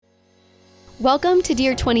Welcome to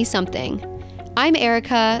Dear 20-something. I'm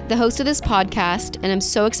Erica, the host of this podcast, and I'm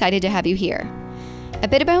so excited to have you here. A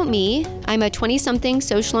bit about me, I'm a 20-something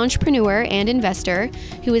social entrepreneur and investor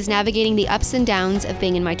who is navigating the ups and downs of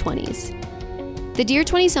being in my 20s. The Dear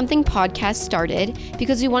 20-something podcast started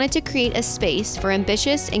because we wanted to create a space for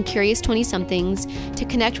ambitious and curious 20-somethings to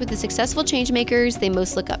connect with the successful changemakers they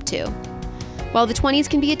most look up to. While the 20s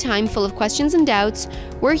can be a time full of questions and doubts,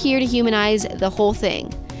 we're here to humanize the whole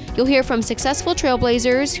thing. You'll hear from successful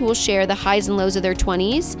trailblazers who will share the highs and lows of their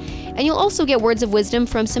 20s, and you'll also get words of wisdom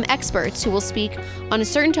from some experts who will speak on a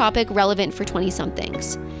certain topic relevant for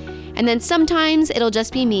 20-somethings. And then sometimes it'll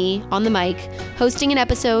just be me on the mic hosting an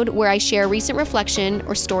episode where I share a recent reflection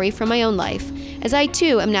or story from my own life, as I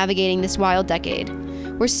too am navigating this wild decade.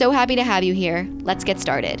 We're so happy to have you here. Let's get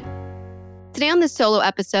started. Today on this solo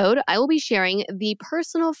episode, I will be sharing the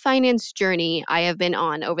personal finance journey I have been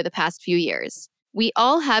on over the past few years. We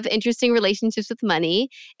all have interesting relationships with money,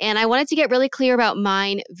 and I wanted to get really clear about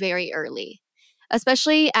mine very early.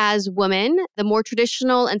 Especially as women, the more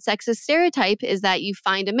traditional and sexist stereotype is that you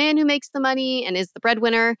find a man who makes the money and is the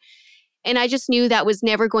breadwinner. And I just knew that was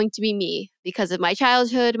never going to be me because of my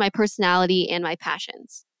childhood, my personality, and my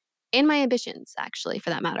passions. And my ambitions, actually, for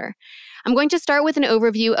that matter. I'm going to start with an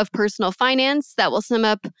overview of personal finance that will sum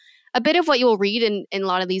up a bit of what you will read in a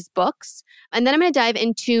lot of these books. And then I'm going to dive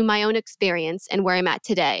into my own experience and where I'm at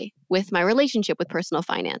today with my relationship with personal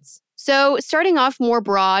finance. So starting off more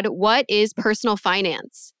broad, what is personal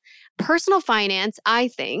finance? Personal finance, I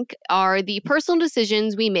think, are the personal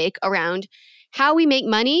decisions we make around how we make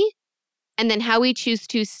money and then how we choose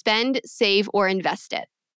to spend, save, or invest it.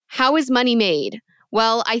 How is money made?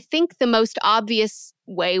 Well, I think the most obvious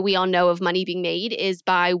way we all know of money being made is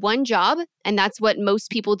by one job, and that's what most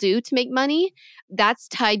people do to make money. That's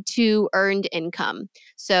tied to earned income.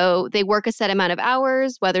 So they work a set amount of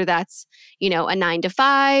hours, whether that's, a 9 to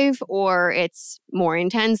 5 or it's more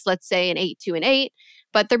intense, let's say an 8 to an 8,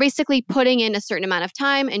 but they're basically putting in a certain amount of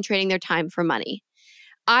time and trading their time for money.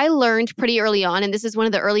 I learned pretty early on, and this is one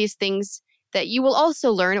of the earliest things that you will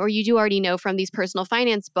also learn, or you do already know from these personal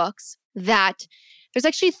finance books, that there's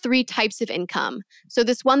actually 3 types of income. So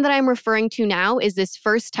this one that I'm referring to now is this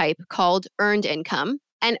first type called earned income.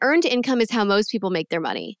 And earned income is how most people make their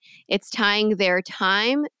money. It's tying their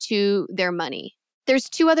time to their money. There's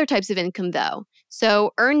 2 other types of income though.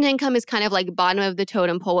 So earned income is kind of like bottom of the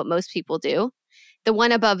totem pole, what most people do. The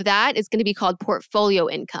one above that is going to be called portfolio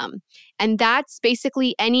income. And that's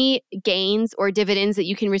basically any gains or dividends that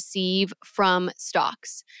you can receive from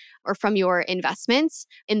stocks or from your investments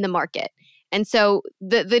in the market. And so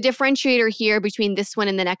the differentiator here between this one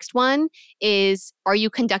and the next one is, are you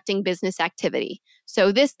conducting business activity?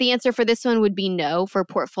 So the answer for this one would be no. For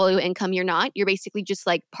portfolio income, you're not. You're basically just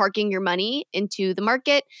like parking your money into the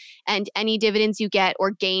market, and any dividends you get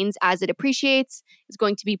or gains as it appreciates is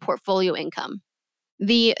going to be portfolio income.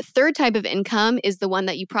 The third type of income is the one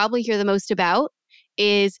that you probably hear the most about,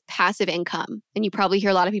 is passive income. And you probably hear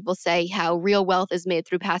a lot of people say how real wealth is made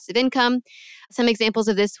through passive income. Some examples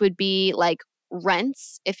of this would be like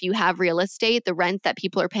rents. If you have real estate, the rent that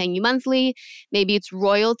people are paying you monthly. Maybe it's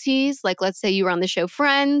royalties. Like let's say you were on the show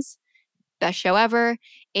Friends, best show ever,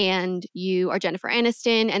 and you are Jennifer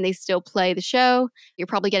Aniston and they still play the show. You're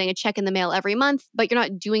probably getting a check in the mail every month, but you're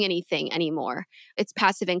not doing anything anymore. It's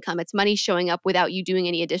passive income. It's money showing up without you doing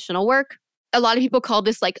any additional work. A lot of people call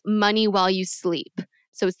this like money while you sleep.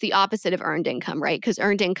 So it's the opposite of earned income, right? Because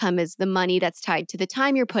earned income is the money that's tied to the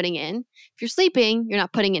time you're putting in. If you're sleeping, you're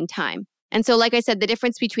not putting in time. And so, like I said, the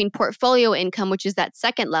difference between portfolio income, which is that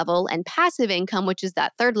second level, and passive income, which is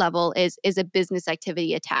that third level, is a business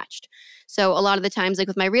activity attached. So a lot of the times, like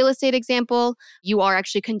with my real estate example, you are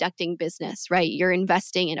actually conducting business, right? You're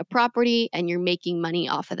investing in a property and you're making money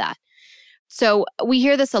off of that. So we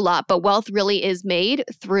hear this a lot, but wealth really is made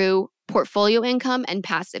through portfolio income and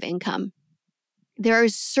passive income. There are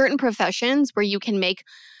certain professions where you can make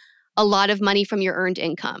a lot of money from your earned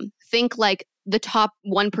income. Think like the top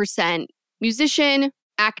 1%, musician,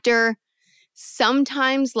 actor,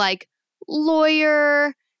 sometimes like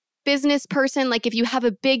lawyer, business person. Like if you have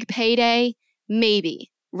a big payday,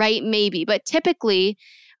 maybe, right? Maybe. But typically,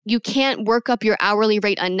 you can't work up your hourly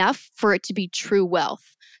rate enough for it to be true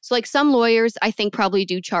wealth. So like some lawyers, I think probably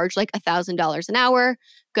do charge like $1,000 an hour.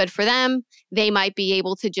 Good for them. They might be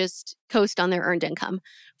able to just coast on their earned income.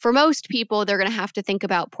 For most people, they're going to have to think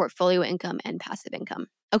about portfolio income and passive income.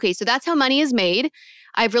 Okay, so that's how money is made.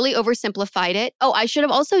 I've really oversimplified it. Oh, I should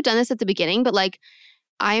have also done this at the beginning, but like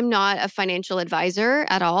I am not a financial advisor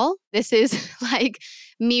at all. This is like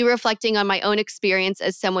me reflecting on my own experience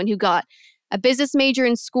as someone who got a business major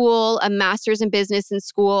in school, a master's in business in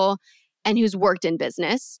school, and who's worked in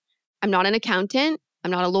business. I'm not an accountant.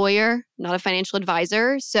 I'm not a lawyer, not a financial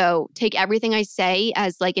advisor. So take everything I say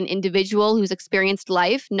as like an individual who's experienced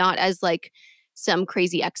life, not as like some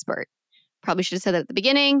crazy expert. Probably should have said that at the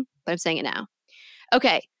beginning, but I'm saying it now.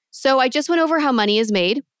 Okay, so I just went over how money is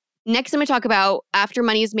made. Next, I'm going to talk about after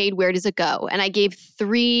money is made, where does it go? And I gave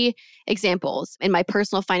 3 examples in my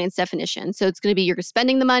personal finance definition. So it's going to be you're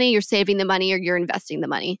spending the money, you're saving the money, or you're investing the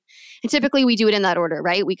money. And typically we do it in that order,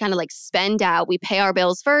 right? We kind of like spend out, we pay our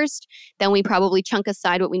bills first, then we probably chunk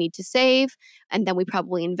aside what we need to save, and then we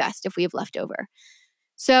probably invest if we have leftover.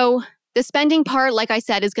 So the spending part, like I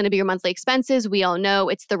said, is going to be your monthly expenses. We all know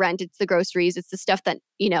it's the rent, it's the groceries, it's the stuff that,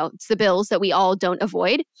 it's the bills that we all don't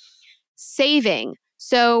avoid. Saving.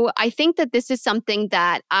 So I think that this is something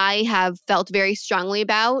that I have felt very strongly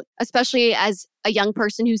about, especially as a young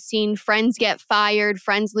person who's seen friends get fired,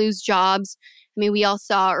 friends lose jobs. I mean, we all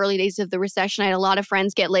saw early days of the recession. I had a lot of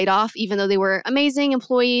friends get laid off, even though they were amazing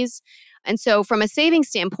employees. And so from a saving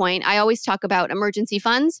standpoint, I always talk about emergency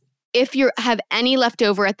funds. If you have any left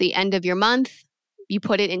over at the end of your month, you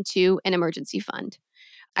put it into an emergency fund.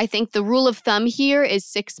 I think the rule of thumb here is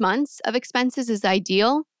 6 months of expenses is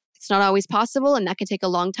ideal. It's not always possible, and that can take a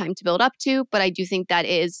long time to build up to, but I do think that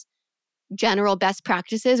is general best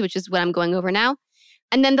practices, which is what I'm going over now.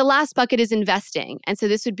 And then the last bucket is investing. And so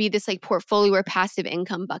this would be this like portfolio or passive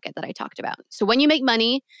income bucket that I talked about. So when you make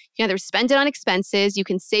money, you can either spend it on expenses, you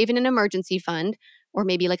can save in an emergency fund, or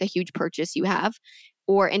maybe like a huge purchase you have,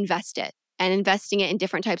 or invest it, and investing it in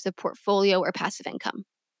different types of portfolio or passive income.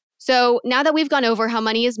 So now that we've gone over how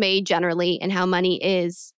money is made generally and how money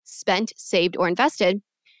is spent, saved, or invested,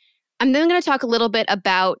 I'm then going to talk a little bit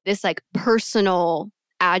about this like personal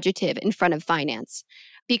adjective in front of finance,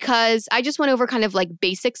 because I just went over kind of like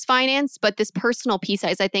basics finance, but this personal piece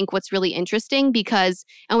is I think what's really interesting, because,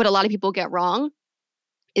 and what a lot of people get wrong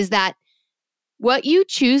is that what you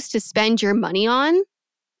choose to spend your money on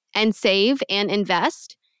and save and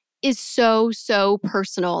invest is so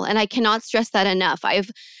personal. And I cannot stress that enough. I have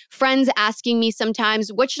friends asking me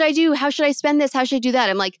sometimes, what should I do? How should I spend this? How should I do that?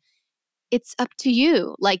 I'm like, it's up to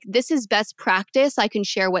you. Like, this is best practice. I can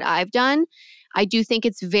share what I've done. I do think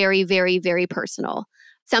it's very personal.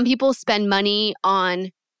 Some people spend money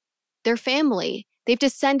on their family. They have to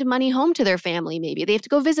send money home to their family, maybe. They have to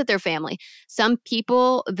go visit their family. Some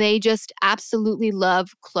people, they just absolutely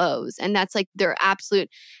love clothes. And that's like their absolute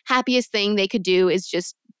happiest thing they could do is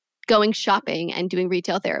just going shopping and doing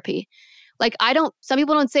retail therapy. Like, some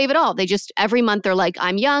people don't save at all. They just, every month they're like,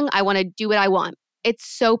 I'm young, I want to do what I want. It's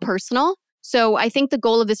so personal. So I think the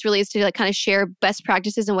goal of this really is to like kind of share best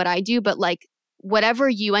practices and what I do, but like whatever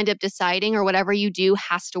you end up deciding or whatever you do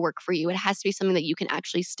has to work for you. It has to be something that you can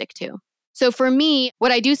actually stick to. So for me,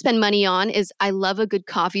 what I do spend money on is I love a good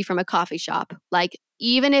coffee from a coffee shop. Like,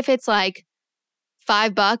 even if it's like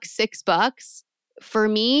 $5, $6, for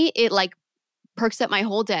me, it like perks up my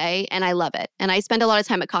whole day and I love it. And I spend a lot of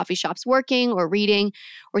time at coffee shops working or reading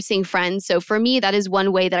or seeing friends. So for me, that is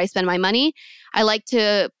one way that I spend my money. I like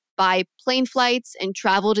to buy plane flights and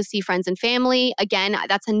travel to see friends and family. Again,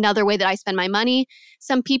 that's another way that I spend my money.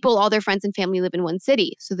 Some people, all their friends and family live in one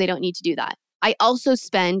city, so they don't need to do that. I also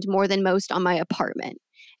spend more than most on my apartment.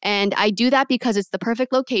 And I do that because it's the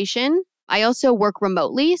perfect location. I also work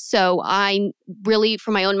remotely, so I really,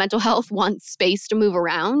 for my own mental health, want space to move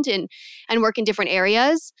around and work in different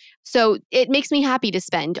areas. So it makes me happy to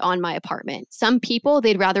spend on my apartment. Some people,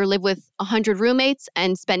 they'd rather live with 100 roommates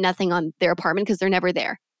and spend nothing on their apartment because they're never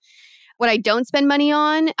there. What I don't spend money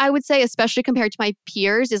on, I would say, especially compared to my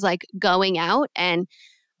peers, is like going out. And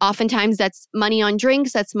oftentimes that's money on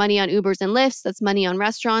drinks, that's money on Ubers and Lyfts, that's money on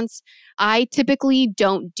restaurants. I typically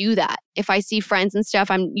don't do that. If I see friends and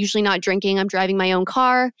stuff, I'm usually not drinking, I'm driving my own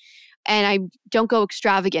car, and I don't go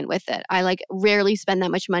extravagant with it. I like rarely spend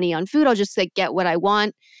that much money on food. I'll just like get what I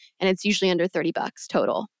want, and it's usually under $30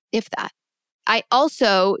 total, if that. I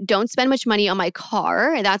also don't spend much money on my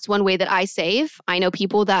car. That's one way that I save. I know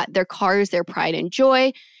people that their car is their pride and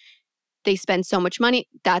joy. They spend so much money.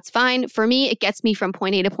 That's fine. For me, it gets me from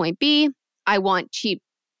point A to point B. I want cheap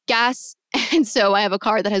gas. And so I have a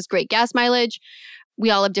car that has great gas mileage.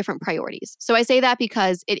 We all have different priorities. So I say that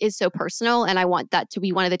because it is so personal. And I want that to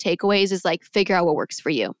be one of the takeaways is like, figure out what works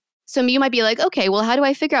for you. So you might be like, okay, well, how do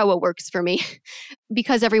I figure out what works for me?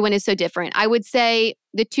 Because everyone is so different. I would say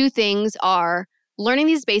the 2 things are learning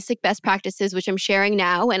these basic best practices, which I'm sharing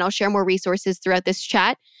now, and I'll share more resources throughout this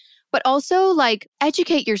chat. But also like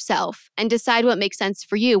educate yourself and decide what makes sense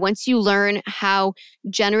for you. Once you learn how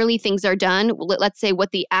generally things are done, let's say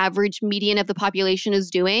what the average median of the population is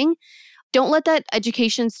doing, don't let that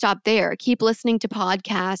education stop there. Keep listening to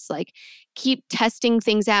podcasts, like keep testing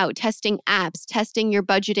things out, testing apps, testing your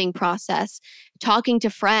budgeting process, talking to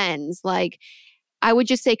friends. Like, I would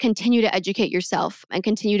just say continue to educate yourself and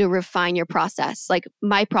continue to refine your process. Like,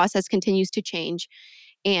 my process continues to change.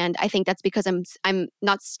 And I think that's because I'm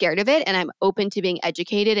not scared of it, and I'm open to being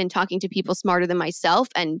educated and talking to people smarter than myself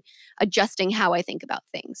and adjusting how I think about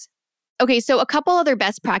things. Okay, so a couple other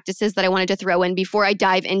best practices that I wanted to throw in before I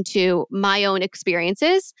dive into my own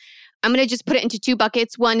experiences. I'm going to just put it into two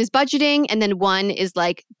buckets. One is budgeting, and then one is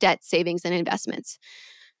like debt, savings, and investments,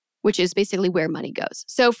 which is basically where money goes.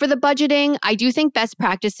 So for the budgeting, I do think best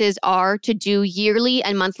practices are to do yearly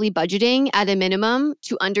and monthly budgeting at a minimum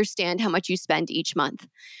to understand how much you spend each month.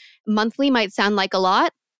 Monthly might sound like a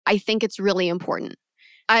lot. I think it's really important.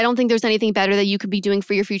 I don't think there's anything better that you could be doing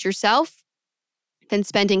for your future self than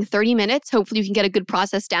spending 30 minutes. Hopefully you can get a good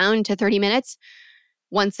process down to 30 minutes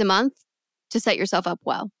once a month to set yourself up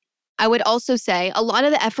well. I would also say a lot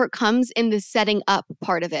of the effort comes in the setting up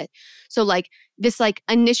part of it. So like this like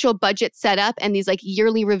initial budget setup and these like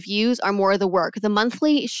yearly reviews are more of the work. The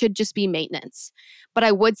monthly should just be maintenance. But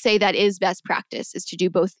I would say that is best practice, is to do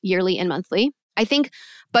both yearly and monthly. I think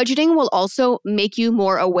budgeting will also make you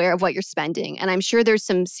more aware of what you're spending. And I'm sure there's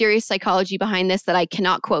some serious psychology behind this that I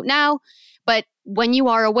cannot quote now. But when you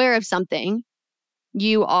are aware of something,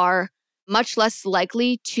 you are much less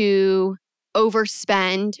likely to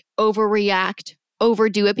overspend, overreact,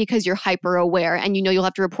 overdo it because you're hyper aware and you know you'll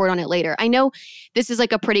have to report on it later. I know this is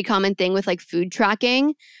like a pretty common thing with like food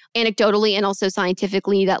tracking, anecdotally and also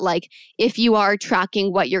scientifically, that like if you are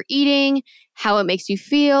tracking what you're eating, how it makes you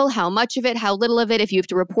feel, how much of it, how little of it, if you have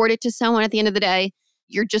to report it to someone at the end of the day,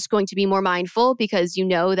 you're just going to be more mindful because you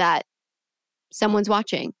know that someone's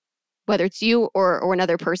watching, whether it's you or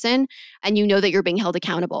another person, and you know that you're being held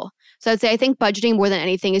accountable. So I'd say I think budgeting more than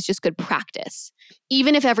anything is just good practice.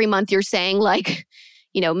 Even if every month you're saying like,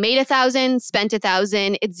 made 1,000, spent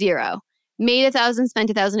 1,000, it's zero. Made 1,000, spent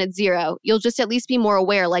 1,000, it's zero. You'll just at least be more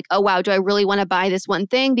aware like, oh wow, do I really want to buy this one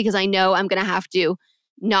thing? Because I know I'm going to have to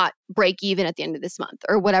not break even at the end of this month,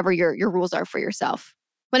 or whatever your rules are for yourself.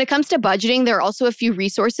 When it comes to budgeting, there are also a few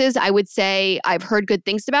resources I would say I've heard good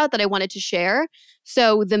things about that I wanted to share.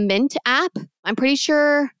 So the Mint app, I'm pretty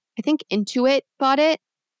sure, I think Intuit bought it.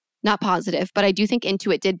 Not positive, but I do think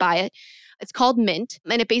Intuit did buy it. It's called Mint,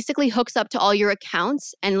 and it basically hooks up to all your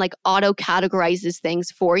accounts and like auto categorizes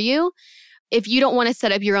things for you. If you don't want to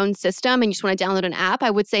set up your own system and you just want to download an app,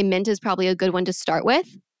 I would say Mint is probably a good one to start with.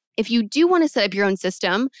 If you do want to set up your own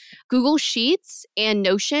system, Google Sheets and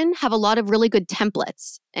Notion have a lot of really good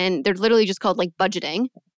templates, and they're literally just called like budgeting,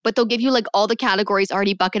 but they'll give you like all the categories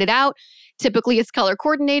already bucketed out. Typically it's color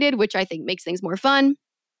coordinated, which I think makes things more fun.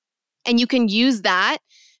 And you can use that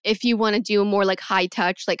if you want to do a more like high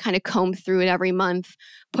touch, like kind of comb through it every month,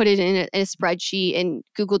 put it in a spreadsheet in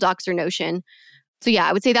Google Docs or Notion. So yeah,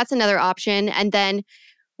 I would say that's another option. And then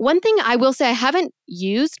one thing I will say I haven't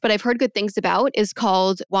used, but I've heard good things about, is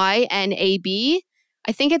called YNAB.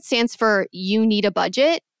 I think it stands for You Need a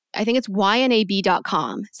Budget. I think it's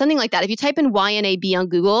ynab.com, something like that. If you type in YNAB on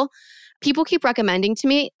Google, people keep recommending to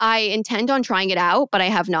me. I intend on trying it out, but I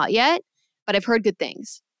have not yet, but I've heard good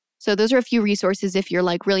things. So those are a few resources if you're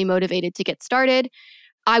like really motivated to get started.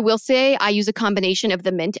 I will say I use a combination of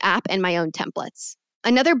the Mint app and my own templates.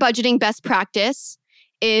 Another budgeting best practice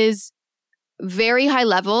is very high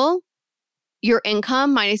level. Your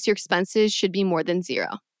income minus your expenses should be more than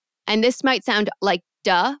zero. And this might sound like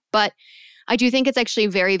duh, but I do think it's actually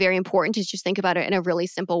very, very important to just think about it in a really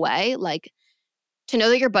simple way. Like, to know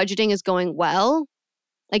that your budgeting is going well,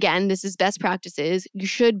 again, this is best practices, you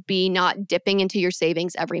should be not dipping into your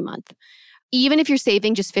savings every month. Even if you're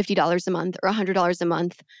saving just $50 a month or $100 a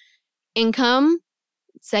month, income,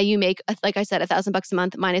 say you make, like I said, $1,000 a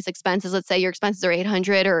month minus expenses. Let's say your expenses are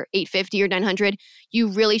 800 or 850 or 900. You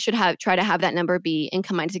really should try to have that number be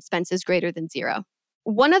income minus expenses greater than zero.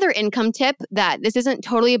 One other income tip, that this isn't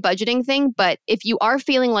totally a budgeting thing, but if you are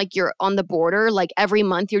feeling like you're on the border, like every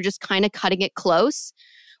month you're just kind of cutting it close,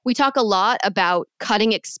 we talk a lot about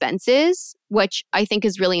cutting expenses, which I think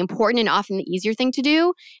is really important and often the easier thing to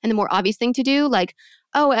do and the more obvious thing to do. Like,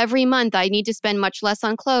 oh, every month I need to spend much less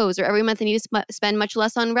on clothes, or every month I need to spend much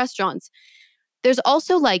less on restaurants. There's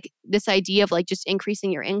also like this idea of like just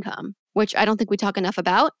increasing your income, which I don't think we talk enough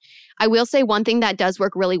about. I will say one thing that does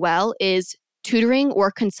work really well is tutoring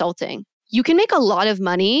or consulting. You can make a lot of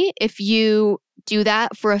money if you do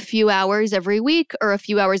that for a few hours every week or a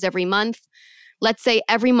few hours every month. Let's say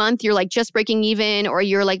every month you're like just breaking even, or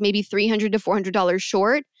you're like maybe $300 to $400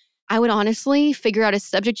 short. I would honestly figure out a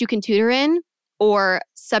subject you can tutor in, or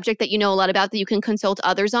subject that you know a lot about that you can consult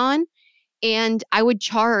others on. And I would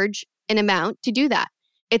charge an amount to do that.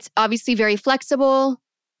 It's obviously very flexible.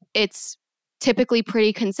 It's typically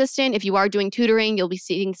pretty consistent. If you are doing tutoring, you'll be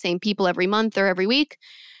seeing the same people every month or every week.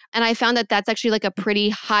 And I found that that's actually like a pretty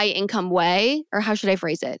high income way, or how should I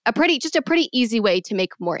phrase it? A pretty easy way to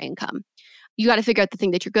make more income. You got to figure out the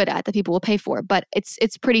thing that you're good at that people will pay for, but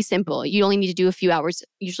it's pretty simple. You only need to do a few hours,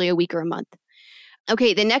 usually a week or a month.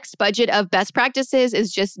 Okay, the next budget of best practices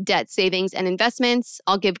is just debt, savings, and investments.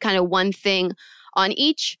 I'll give kind of one thing on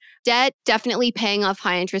each. Debt, definitely paying off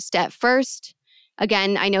high interest debt first.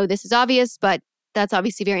 Again, I know this is obvious, but that's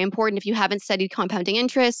obviously very important. If you haven't studied compounding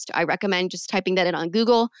interest, I recommend just typing that in on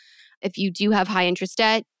Google. If you do have high interest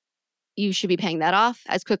debt, you should be paying that off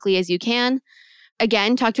as quickly as you can.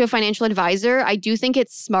 Again, talk to a financial advisor. I do think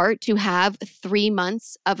it's smart to have 3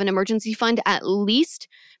 months of an emergency fund at least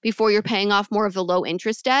before you're paying off more of the low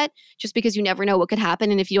interest debt, just because you never know what could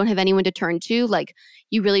happen. And if you don't have anyone to turn to, like,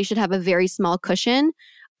 you really should have a very small cushion.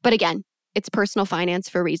 But again, it's personal finance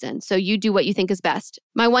for a reason. So you do what you think is best.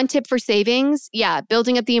 My one tip for savings,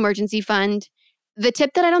 building up the emergency fund. The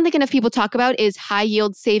tip that I don't think enough people talk about is high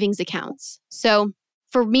yield savings accounts. So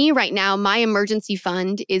for me right now, my emergency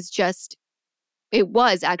fund is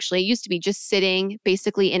it used to be just sitting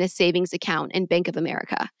basically in a savings account in Bank of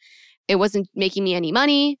America. It wasn't making me any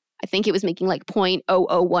money. I think it was making like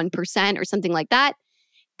 0.001% or something like that.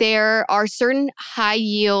 There are certain high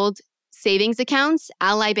yield savings accounts.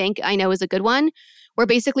 Ally Bank, I know, is a good one, where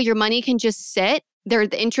basically your money can just sit.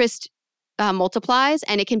 The interest multiplies,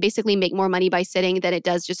 and it can basically make more money by sitting than it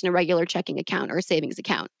does just in a regular checking account or a savings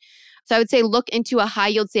account. So I would say look into a high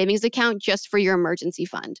yield savings account just for your emergency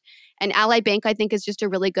fund. And Ally Bank, I think, is just a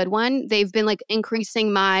really good one. They've been like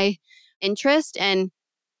increasing my interest, and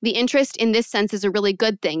the interest in this sense is a really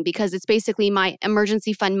good thing because it's basically my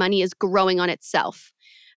emergency fund money is growing on itself.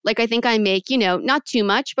 Like I think I make, not too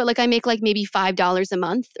much, but like I make like maybe $5 a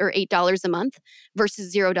month or $8 a month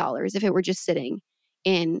versus $0 if it were just sitting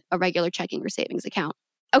in a regular checking or savings account.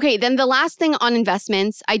 Okay, then the last thing on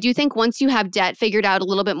investments, I do think once you have debt figured out a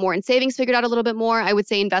little bit more and savings figured out a little bit more, I would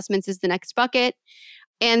say investments is the next bucket.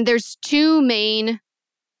 And there's two main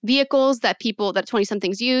vehicles that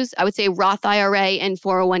 20-somethings use. I would say Roth IRA and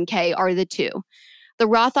 401k are the two. The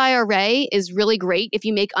Roth IRA is really great if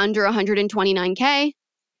you make under 129k.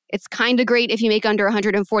 It's kind of great if you make under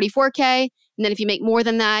 144k. And then if you make more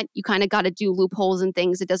than that, you kind of got to do loopholes and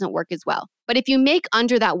things. It doesn't work as well. But if you make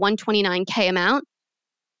under that 129k amount,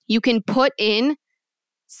 you can put in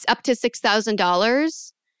up to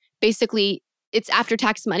 $6,000. Basically, it's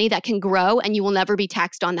after-tax money that can grow and you will never be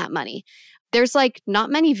taxed on that money. There's like not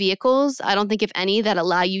many vehicles, I don't think if any, that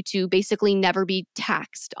allow you to basically never be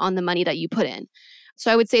taxed on the money that you put in.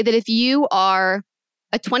 So I would say that if you are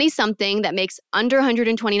a 20-something that makes under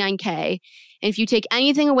 129K, and if you take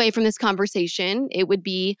anything away from this conversation, it would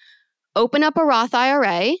be open up a Roth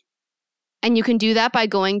IRA, and you can do that by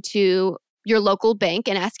going to your local bank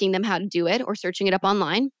and asking them how to do it or searching it up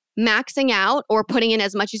online. Maxing out or putting in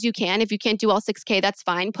as much as you can. If you can't do all 6K, that's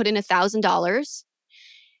fine. Put in $1,000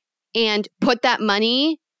 and put that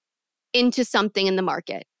money into something in the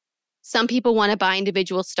market. Some people want to buy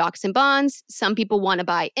individual stocks and bonds. Some people want to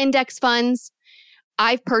buy index funds.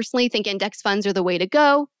 I personally think index funds are the way to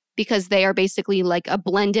go because they are basically like a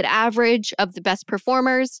blended average of the best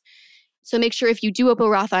performers. So make sure if you do open a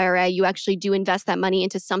Roth IRA, you actually do invest that money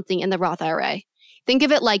into something in the Roth IRA. Think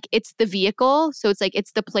of it like it's the vehicle. So it's like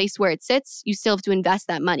it's the place where it sits. You still have to invest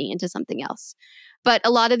that money into something else. But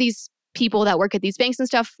a lot of these people that work at these banks and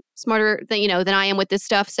stuff, smarter than I am with this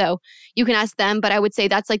stuff. So you can ask them. But I would say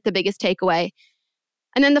that's like the biggest takeaway.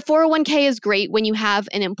 And then the 401k is great when you have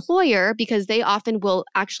an employer because they often will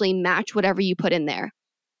actually match whatever you put in there.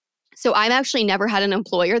 So I've actually never had an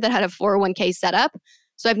employer that had a 401k set up.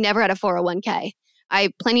 So I've never had a 401k. I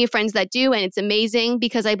have plenty of friends that do, and it's amazing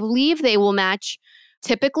because I believe they will match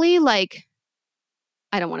typically like,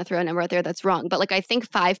 I don't want to throw a number out there that's wrong, but like I think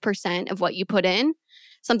 5% of what you put in,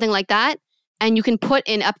 something like that. And you can put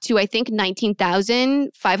in up to, I think,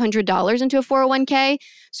 $19,500 into a 401k.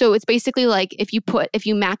 So it's basically like if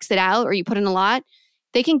you max it out or you put in a lot,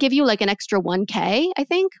 they can give you like an extra 1K, I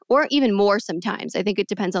think, or even more sometimes. I think it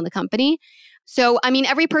depends on the company. So, I mean,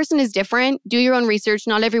 every person is different. Do your own research.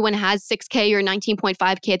 Not everyone has 6K or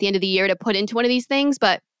 19.5K at the end of the year to put into one of these things,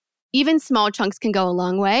 but even small chunks can go a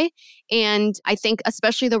long way. And I think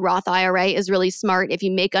especially the Roth IRA is really smart if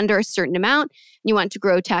you make under a certain amount and you want to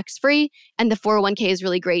grow tax-free. And the 401k is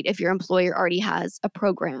really great if your employer already has a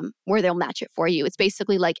program where they'll match it for you. It's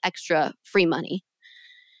basically like extra free money.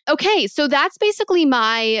 Okay, so that's basically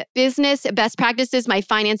my business best practices, my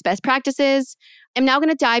finance best practices. I'm now going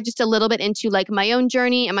to dive just a little bit into like my own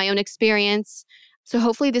journey and my own experience. So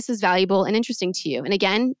hopefully this is valuable and interesting to you. And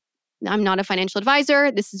again, I'm not a financial advisor.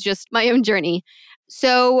 This is just my own journey.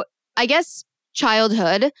 So I guess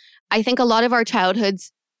childhood, I think a lot of our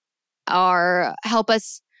childhoods help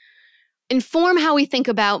us inform how we think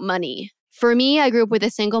about money. For me, I grew up with a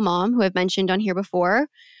single mom who I've mentioned on here before.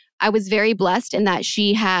 I was very blessed in that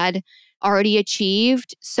she had already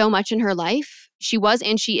achieved so much in her life. She was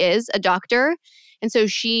and she is a doctor. And so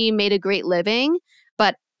she made a great living,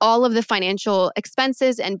 but all of the financial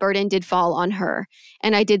expenses and burden did fall on her.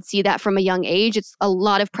 And I did see that from a young age. It's a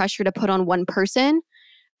lot of pressure to put on one person.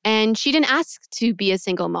 And she didn't ask to be a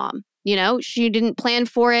single mom. She didn't plan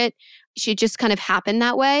for it. She just kind of happened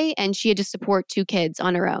that way. And she had to support 2 kids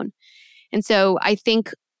on her own. And so I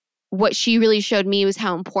think what she really showed me was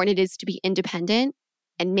how important it is to be independent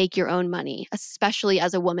and make your own money, especially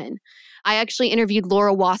as a woman. I actually interviewed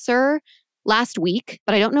Laura Wasser last week,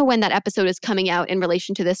 but I don't know when that episode is coming out in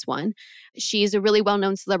relation to this one. She's a really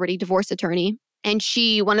well-known celebrity divorce attorney. And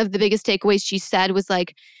one of the biggest takeaways she said was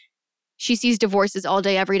like, she sees divorces all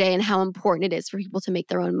day, every day, and how important it is for people to make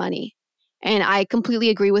their own money. And I completely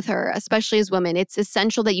agree with her, especially as women. It's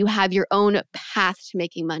essential that you have your own path to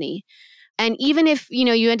making money. And even if,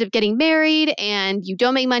 you end up getting married and you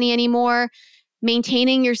don't make money anymore,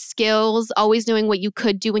 maintaining your skills, always knowing what you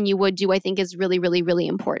could do and you would do, I think is really, really, really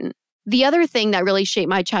important. The other thing that really shaped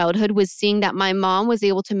my childhood was seeing that my mom was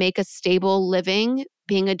able to make a stable living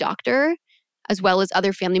being a doctor, as well as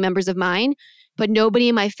other family members of mine. But nobody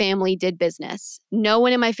in my family did business. No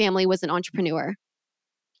one in my family was an entrepreneur.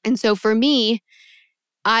 And so for me,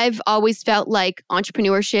 I've always felt like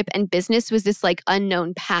entrepreneurship and business was this like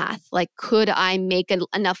unknown path. Like, could I make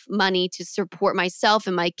enough money to support myself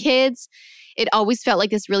and my kids? It always felt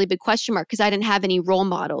like this really big question mark because I didn't have any role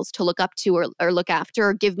models to look up to or look after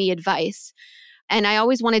or give me advice. And I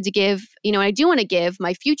always wanted to give, and I do want to give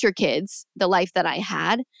my future kids the life that I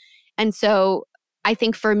had. And so I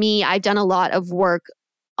think for me, I've done a lot of work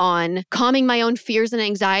on calming my own fears and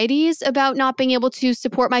anxieties about not being able to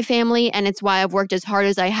support my family. And it's why I've worked as hard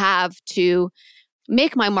as I have to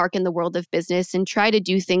make my mark in the world of business and try to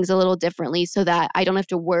do things a little differently so that I don't have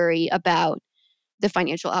to worry about the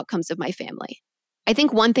financial outcomes of my family. I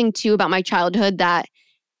think one thing too about my childhood that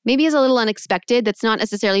maybe is a little unexpected, that's not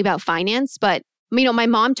necessarily about finance, but my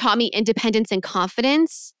mom taught me independence and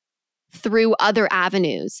confidence through other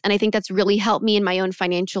avenues. And I think that's really helped me in my own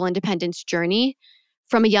financial independence journey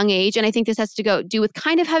from a young age. And I think this has to do with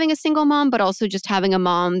kind of having a single mom, but also just having a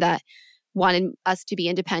mom that wanted us to be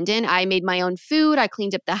independent. I made my own food. I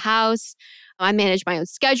cleaned up the house. I managed my own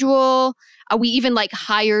schedule. We even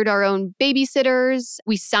hired our own babysitters.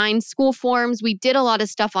 We signed school forms. We did a lot of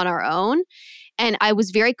stuff on our own. And I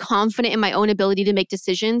was very confident in my own ability to make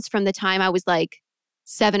decisions from the time I was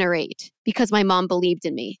 7 or 8 because my mom believed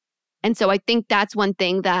in me. And so I think that's one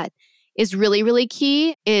thing that is really, really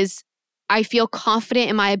key is I feel confident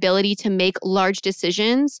in my ability to make large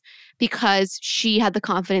decisions because she had the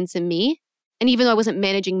confidence in me. And even though I wasn't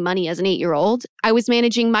managing money as an 8-year-old, I was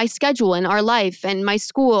managing my schedule and our life and my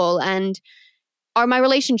school and my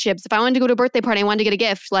relationships. If I wanted to go to a birthday party, I wanted to get a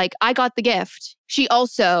gift, I got the gift. She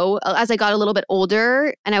also, as I got a little bit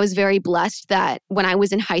older, and I was very blessed that when I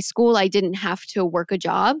was in high school, I didn't have to work a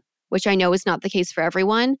job, which I know is not the case for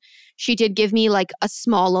everyone. She did give me a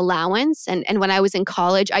small allowance. And when I was in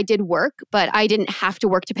college, I did work, but I didn't have to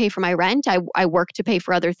work to pay for my rent. I worked to pay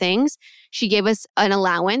for other things. She gave us an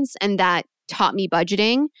allowance and that taught me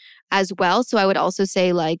budgeting as well. So I would also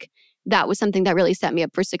say that was something that really set me up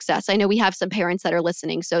for success. I know we have some parents that are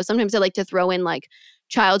listening. So sometimes I like to throw in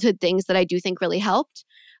childhood things that I do think really helped.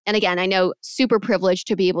 And again, I know super privileged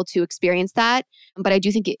to be able to experience that. But I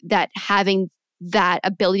do think that having that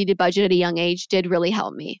ability to budget at a young age did really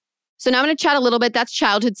help me. So now I'm going to chat a little bit. That's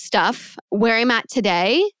childhood stuff. Where I'm at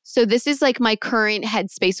today. So this is my current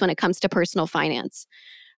headspace when it comes to personal finance.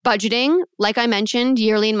 Budgeting, like I mentioned,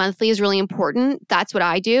 yearly and monthly is really important. That's what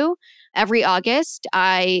I do. Every August,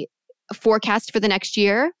 I forecast for the next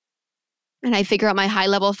year and I figure out my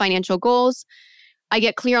high-level financial goals. I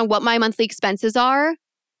get clear on what my monthly expenses are.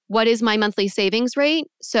 What is my monthly savings rate?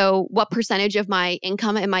 So what percentage of my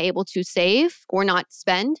income am I able to save or not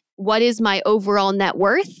spend? What is my overall net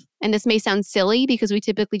worth? And this may sound silly because we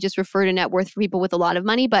typically just refer to net worth for people with a lot of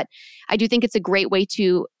money, but I do think it's a great way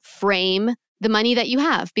to frame the money that you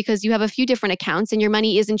have because you have a few different accounts and your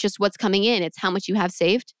money isn't just what's coming in, it's how much you have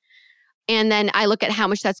saved. And then I look at how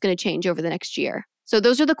much that's going to change over the next year. So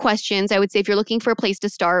those are the questions. I would say if you're looking for a place to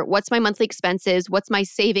start, what's my monthly expenses? What's my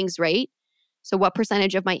savings rate? So what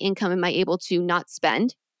percentage of my income am I able to not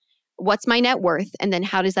spend? What's my net worth? And then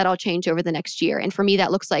how does that all change over the next year? And for me,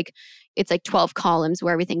 that looks it's 12 columns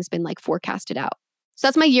where everything's been forecasted out. So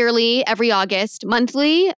that's my yearly every August.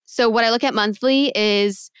 Monthly. So what I look at monthly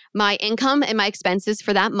is my income and my expenses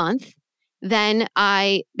for that month. Then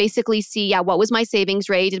I basically see, what was my savings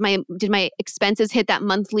rate? Did my expenses hit that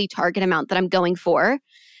monthly target amount that I'm going for?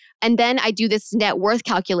 And then I do this net worth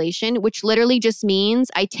calculation, which literally just means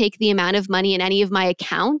I take the amount of money in any of my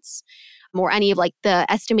accounts or any of like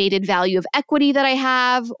the estimated value of equity that I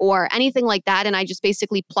have or anything like that. And I just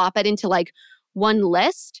basically plop it into like one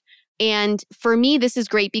list. And for me, this is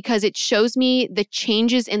great because it shows me the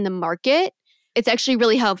changes in the market. It's actually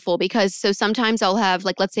really helpful because so sometimes I'll have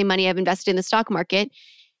like, let's say money I've invested in the stock market.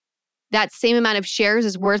 That same amount of shares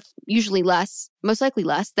is worth usually less, most likely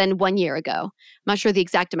less than 1 year ago. I'm not sure the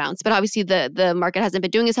exact amounts, but obviously the market hasn't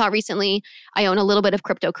been doing as hot recently. I own a little bit of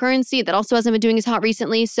cryptocurrency that also hasn't been doing as hot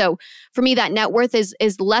recently. So for me, that net worth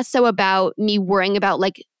is less so about me worrying about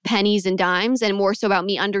like pennies and dimes and more so about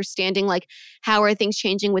me understanding like how are things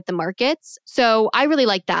changing with the markets. So I really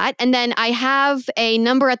like that. And then I have a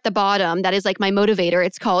number at the bottom that is like my motivator.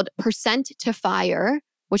 It's called percent to FIRE,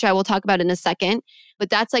 which I will talk about in a second. But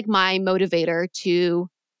that's like my motivator to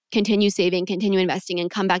continue saving, continue investing, and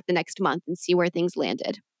come back the next month and see where things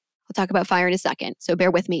landed. I'll talk about FIRE in a second, so bear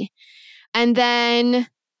with me. And then,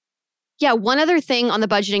 one other thing on the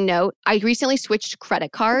budgeting note, I recently switched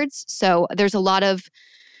credit cards. So there's a lot of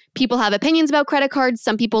people have opinions about credit cards.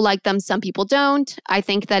 Some people like them, some people don't. I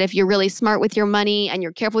think that if you're really smart with your money and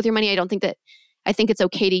you're careful with your money, I think it's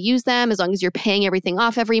okay to use them as long as you're paying everything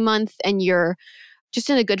off every month and you're just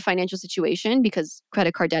in a good financial situation because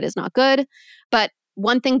credit card debt is not good. But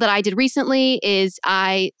one thing that I did recently is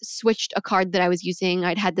I switched a card that I was using.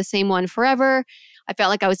 I'd had the same one forever. I felt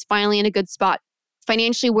like I was finally in a good spot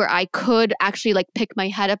financially where I could actually like pick my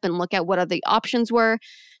head up and look at what other options were.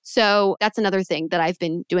 So that's another thing that I've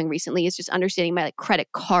been doing recently is just understanding my like credit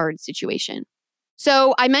card situation.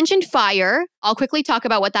 So I mentioned FIRE. I'll quickly talk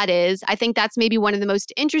about what that is. I think that's maybe one of the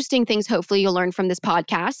most interesting things hopefully you'll learn from this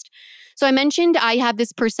podcast. So I mentioned I have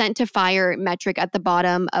this percent to FIRE metric at the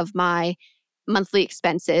bottom of my monthly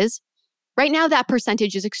expenses. Right now, that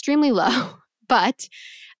percentage is extremely low, but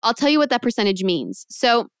I'll tell you what that percentage means.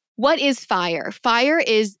 So what is FIRE? FIRE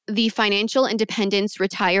is the Financial Independence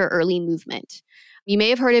Retire Early movement. You may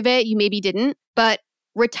have heard of it, you maybe didn't, but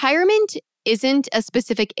retirement isn't a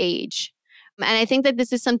specific age. And I think that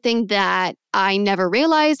this is something that I never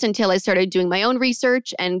realized until I started doing my own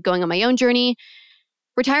research and going on my own journey.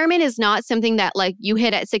 Retirement is not something that like you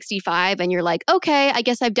hit at 65 and you're like, okay, I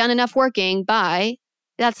guess I've done enough working, bye.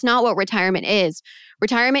 That's not what retirement is.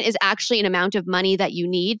 Retirement is actually an amount of money that you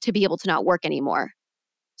need to be able to not work anymore.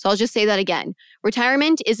 So I'll just say that again.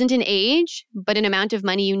 Retirement isn't an age, but an amount of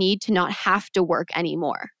money you need to not have to work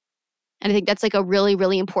anymore. And I think that's like a really,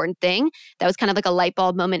 really important thing. That was kind of like a light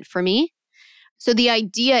bulb moment for me. So the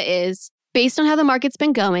idea is based on how the market's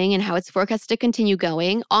been going and how it's forecast to continue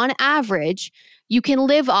going, on average, you can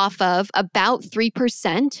live off of about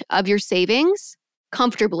 3% of your savings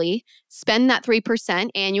comfortably, spend that 3%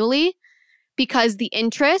 annually because the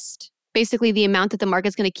interest, basically the amount that the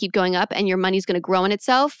market's going to keep going up and your money's going to grow in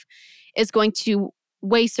itself, is going to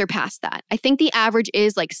way surpass that. I think the average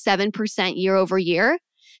is like 7% year over year.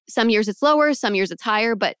 Some years it's lower, some years it's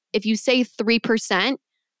higher, but if you say 3%,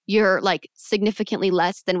 you're like significantly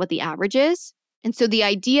less than what the average is. And so the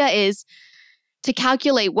idea is to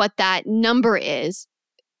calculate what that number is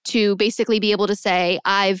to basically be able to say,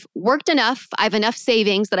 I've worked enough, I have enough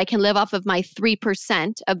savings that I can live off of my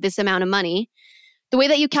 3% of this amount of money. The way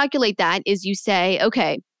that you calculate that is you say,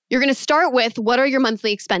 okay, you're going to start with what are your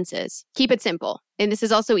monthly expenses? Keep it simple. And this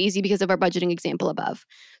is also easy because of our budgeting example above.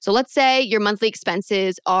 So let's say your monthly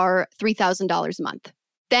expenses are $3,000 a month.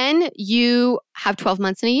 Then you have 12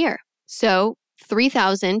 months in a year. So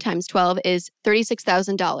 3,000 times 12 is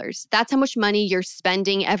 $36,000. That's how much money you're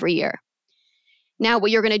spending every year. Now, what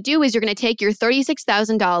you're going to do is you're going to take your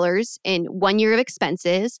 $36,000 in 1 year of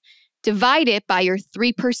expenses, divide it by your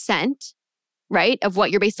 3%, right, of what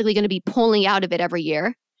you're basically going to be pulling out of it every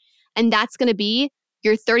year. And that's going to be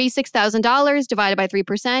your $36,000 divided by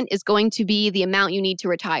 3% is going to be the amount you need to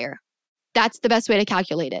retire. That's the best way to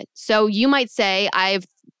calculate it. So you might say, my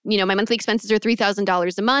monthly expenses are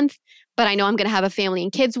 $3,000 a month, but I know I'm going to have a family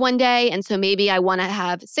and kids one day. And so maybe I want to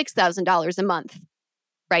have $6,000 a month,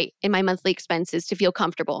 right, in my monthly expenses to feel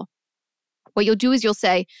comfortable. What you'll do is you'll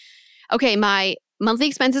say, okay, my monthly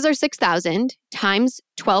expenses are $6,000 times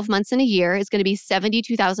 12 months in a year is going to be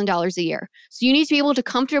 $72,000 a year. So you need to be able to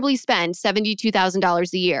comfortably spend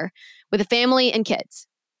 $72,000 a year with a family and kids.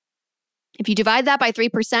 If you divide that by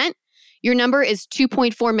 3%, your number is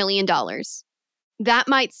 $2.4 million. That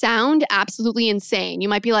might sound absolutely insane. You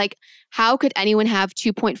might be like, how could anyone have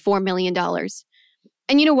 $2.4 million?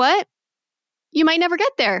 And you know what? You might never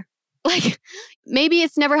get there. Like maybe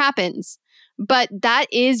it's never happens, but that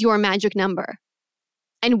is your magic number.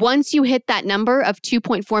 And once you hit that number of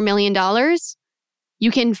 $2.4 million,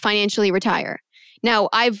 you can financially retire. Now,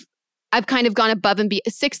 I've kind of gone above and beyond.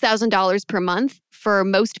 $6,000 per month for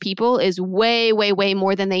most people is way, way, way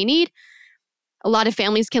more than they need. A lot of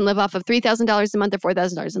families can live off of $3,000 a month or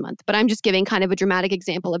 $4,000 a month, but I'm just giving kind of a dramatic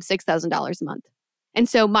example of $6,000 a month. And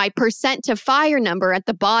so my percent to fire number at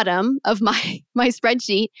the bottom of my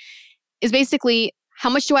spreadsheet is basically how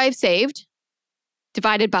much do I have saved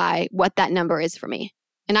divided by what that number is for me.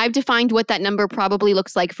 And I've defined what that number probably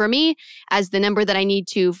looks like for me as the number that I need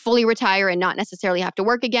to fully retire and not necessarily have to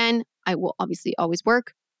work again. I will obviously always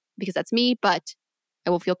work because that's me, but I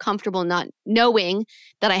will feel comfortable not knowing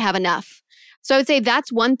that I have enough. So I would say that's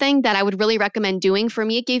one thing that I would really recommend doing. For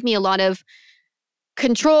me, it gave me a lot of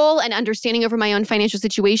control and understanding over my own financial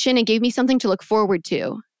situation and gave me something to look forward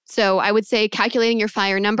to. So I would say calculating your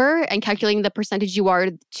FIRE number and calculating the percentage you are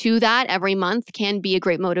to that every month can be a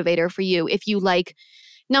great motivator for you if you like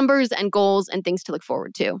numbers and goals and things to look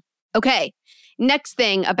forward to. Okay, next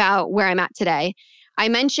thing about where I'm at today. I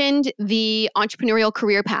mentioned the entrepreneurial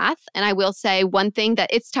career path, and I will say one thing that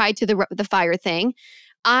it's tied to the FIRE thing.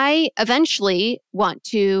 I eventually want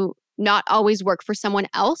to not always work for someone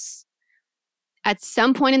else. At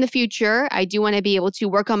some point in the future, I do want to be able to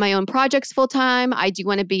work on my own projects full time. I do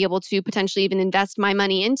want to be able to potentially even invest my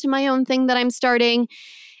money into my own thing that I'm starting.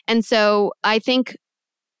 And so I think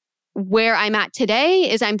where I'm at today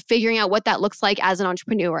is I'm figuring out what that looks like as an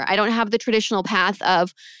entrepreneur. I don't have the traditional path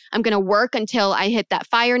of I'm going to work until I hit that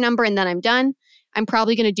FIRE number and then I'm done. I'm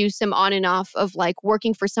probably going to do some on and off of like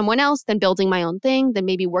working for someone else, then building my own thing, then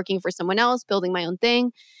maybe working for someone else, building my own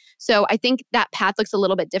thing. So I think that path looks a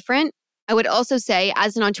little bit different. I would also say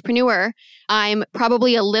as an entrepreneur, I'm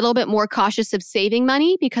probably a little bit more cautious of saving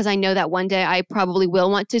money because I know that one day I probably will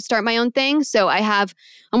want to start my own thing. So I'm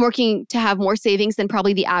working to have more savings than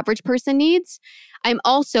probably the average person needs. I'm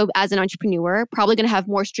also, as an entrepreneur, probably going to have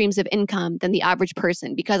more streams of income than the average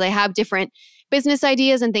person because I have different business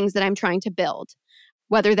ideas and things that I'm trying to build,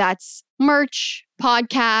 whether that's merch,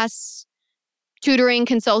 podcasts, tutoring,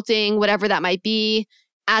 consulting, whatever that might be.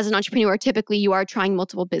 As an entrepreneur, typically you are trying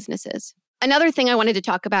multiple businesses. Another thing I wanted to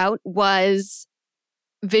talk about was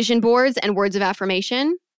vision boards and words of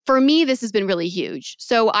affirmation. For me, this has been really huge.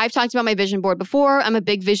 So I've talked about my vision board before. I'm a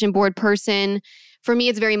big vision board person. For me,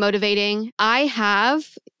 it's very motivating.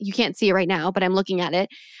 You can't see it right now, but I'm looking at it.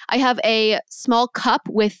 I have a small cup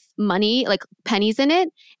with money, like pennies in it,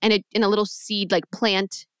 and in a little seed, like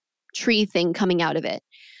plant tree thing coming out of it.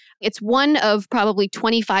 It's one of probably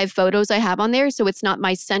 25 photos I have on there. So it's not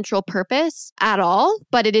my central purpose at all,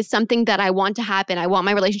 but it is something that I want to happen. I want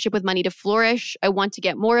my relationship with money to flourish. I want to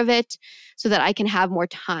get more of it so that I can have more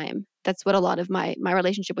time. That's what a lot of my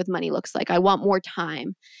relationship with money looks like. I want more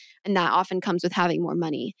time. And that often comes with having more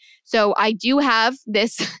money. So I do have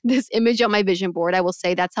this image on my vision board. I will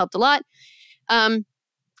say that's helped a lot.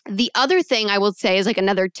 The other thing I will say is like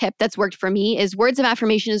another tip that's worked for me is words of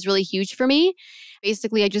affirmation is really huge for me.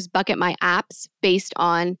 Basically, I just bucket my apps based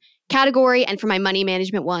on category. And for my money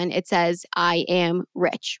management one, it says, I am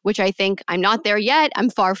rich, which I think I'm not there yet. I'm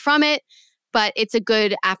far from it, but it's a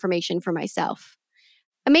good affirmation for myself.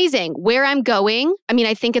 Amazing. Where I'm going,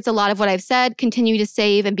 I think it's a lot of what I've said. Continue to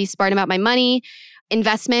save and be smart about my money.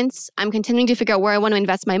 Investments, I'm continuing to figure out where I want to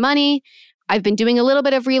invest my money. I've been doing a little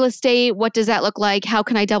bit of real estate. What does that look like? How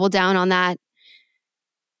can I double down on that?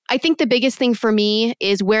 I think the biggest thing for me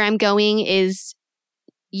is where I'm going is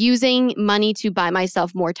using money to buy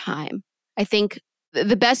myself more time. I think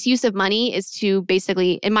the best use of money is to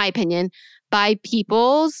basically, in my opinion, buy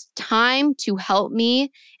people's time to help me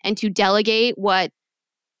and to delegate what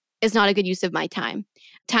is not a good use of my time.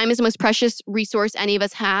 Time is the most precious resource any of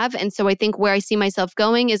us have. And so I think where I see myself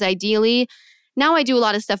going is ideally, now I do a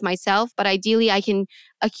lot of stuff myself, but ideally I can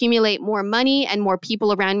accumulate more money and more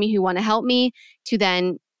people around me who want to help me to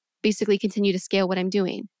then basically continue to scale what I'm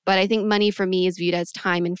doing. But I think money for me is viewed as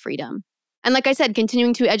time and freedom. And like I said,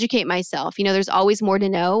 continuing to educate myself. There's always more to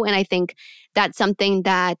know. And I think that's something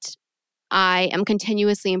that I am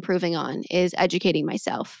continuously improving on is educating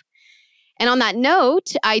myself. And on that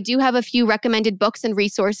note, I do have a few recommended books and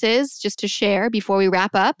resources just to share before we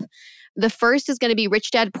wrap up. The first is going to be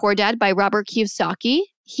Rich Dad, Poor Dad by Robert Kiyosaki.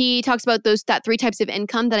 He talks about that 3 types of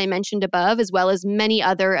income that I mentioned above, as well as many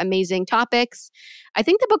other amazing topics. I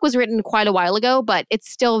think the book was written quite a while ago, but it's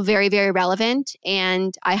still very, very relevant,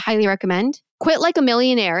 and I highly recommend. Quit Like a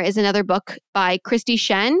Millionaire is another book by Christy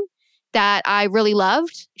Shen that I really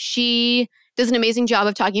loved. She does an amazing job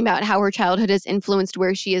of talking about how her childhood has influenced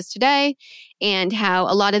where she is today and how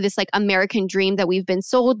a lot of this like American dream that we've been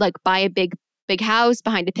sold, like buy a big house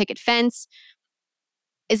behind a picket fence,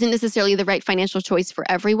 isn't necessarily the right financial choice for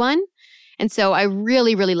everyone. And so I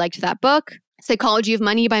really, really liked that book. Psychology of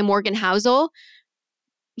Money by Morgan Housel.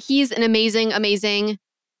 He's an amazing, amazing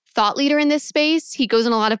thought leader in this space. He goes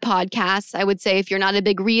on a lot of podcasts. I would say if you're not a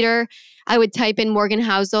big reader, I would type in Morgan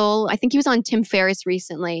Housel. I think he was on Tim Ferriss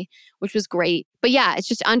recently, which was great. But yeah, it's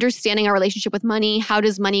just understanding our relationship with money. How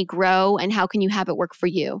does money grow and how can you have it work for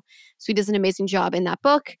you? So he does an amazing job in that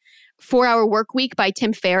book. 4-Hour Workweek by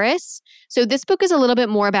Tim Ferriss. So this book is a little bit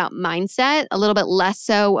more about mindset, a little bit less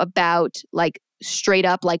so about like straight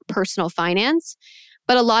up like personal finance.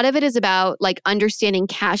 But a lot of it is about like understanding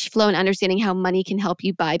cash flow and understanding how money can help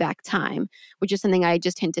you buy back time, which is something I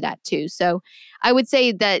just hinted at too. So I would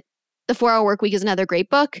say that The 4-Hour Workweek is another great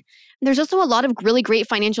book. There's also a lot of really great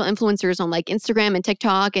financial influencers on like Instagram and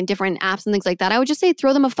TikTok and different apps and things like that. I would just say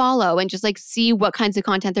throw them a follow and just like see what kinds of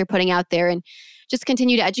content they're putting out there and just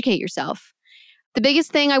continue to educate yourself. The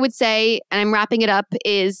biggest thing I would say, and I'm wrapping it up,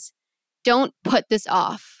 is don't put this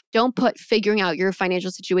off. Don't put figuring out your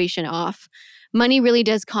financial situation off. Money really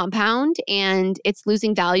does compound and it's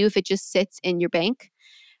losing value if it just sits in your bank.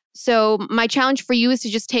 So my challenge for you is to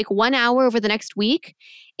just take 1 hour over the next week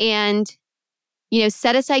and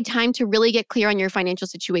set aside time to really get clear on your financial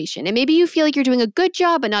situation. And maybe you feel like you're doing a good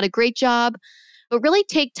job, but not a great job. But really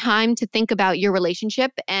take time to think about your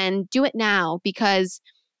relationship and do it now because,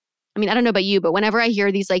 I don't know about you, but whenever I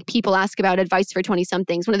hear these like people ask about advice for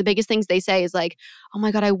 20-somethings, one of the biggest things they say is like, oh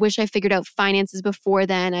my God, I wish I figured out finances before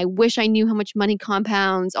then. I wish I knew how much money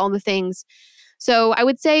compounds, all the things. So I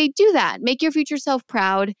would say do that. Make your future self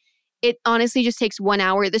proud. It honestly just takes 1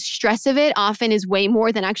 hour. The stress of it often is way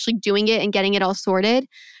more than actually doing it and getting it all sorted.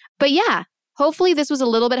 But yeah, hopefully this was a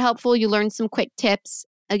little bit helpful. You learned some quick tips.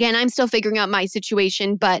 Again, I'm still figuring out my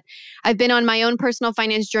situation, but I've been on my own personal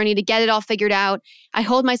finance journey to get it all figured out. I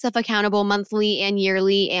hold myself accountable monthly and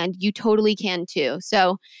yearly, and you totally can too.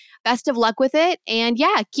 So best of luck with it. And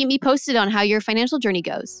yeah, keep me posted on how your financial journey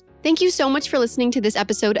goes. Thank you so much for listening to this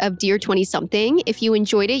episode of Dear 20-something. If you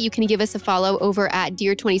enjoyed it, you can give us a follow over at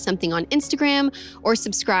Dear 20-something on Instagram or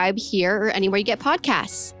subscribe here or anywhere you get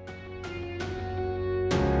podcasts.